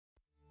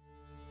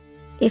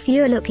If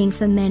you're looking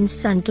for men's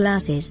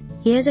sunglasses,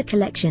 here's a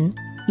collection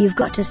you've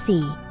got to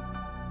see.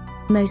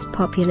 Most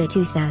popular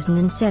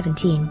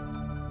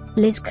 2017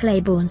 Liz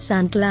Claiborne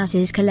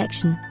Sunglasses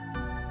Collection.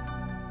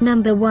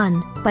 Number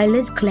 1, by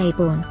Liz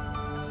Claiborne.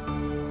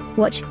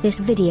 Watch this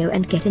video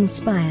and get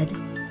inspired.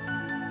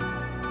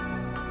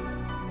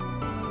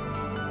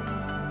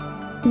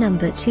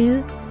 Number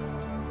 2.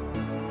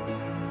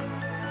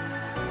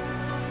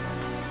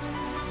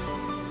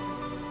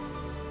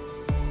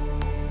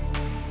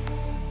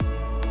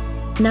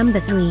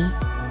 Number 3.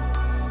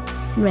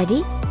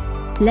 Ready?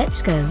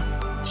 Let's go.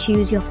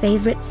 Choose your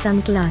favorite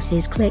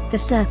sunglasses. Click the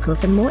circle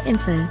for more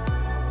info.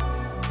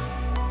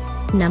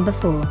 Number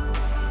 4.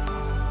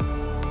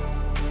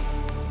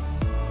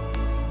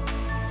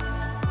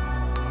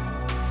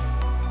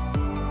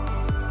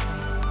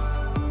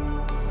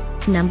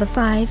 Number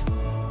 5.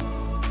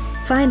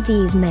 Find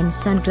these men's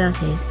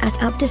sunglasses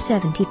at up to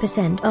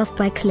 70% off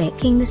by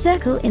clicking the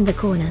circle in the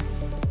corner.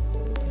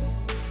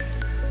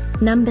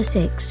 Number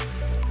 6.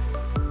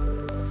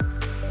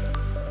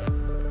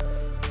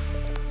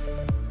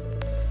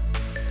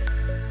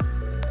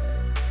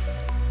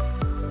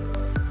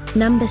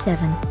 Number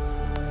 7.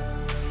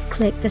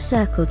 Click the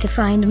circle to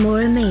find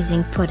more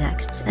amazing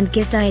products and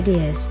gift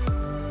ideas.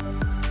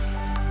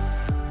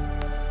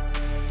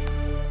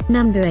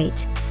 Number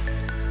 8.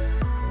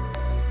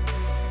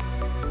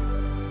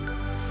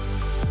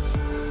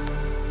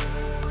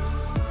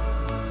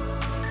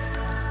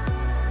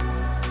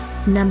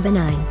 Number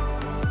 9.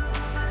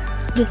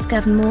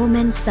 Discover more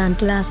men's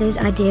sunglasses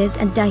ideas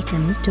and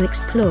items to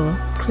explore.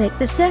 Click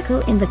the circle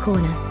in the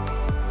corner.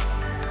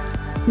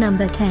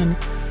 Number 10.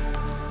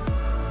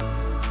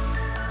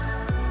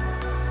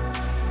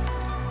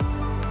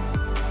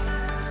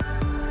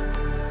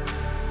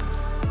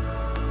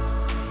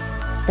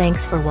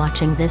 Thanks for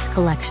watching this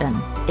collection.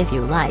 If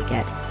you like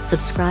it,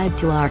 subscribe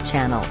to our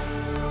channel.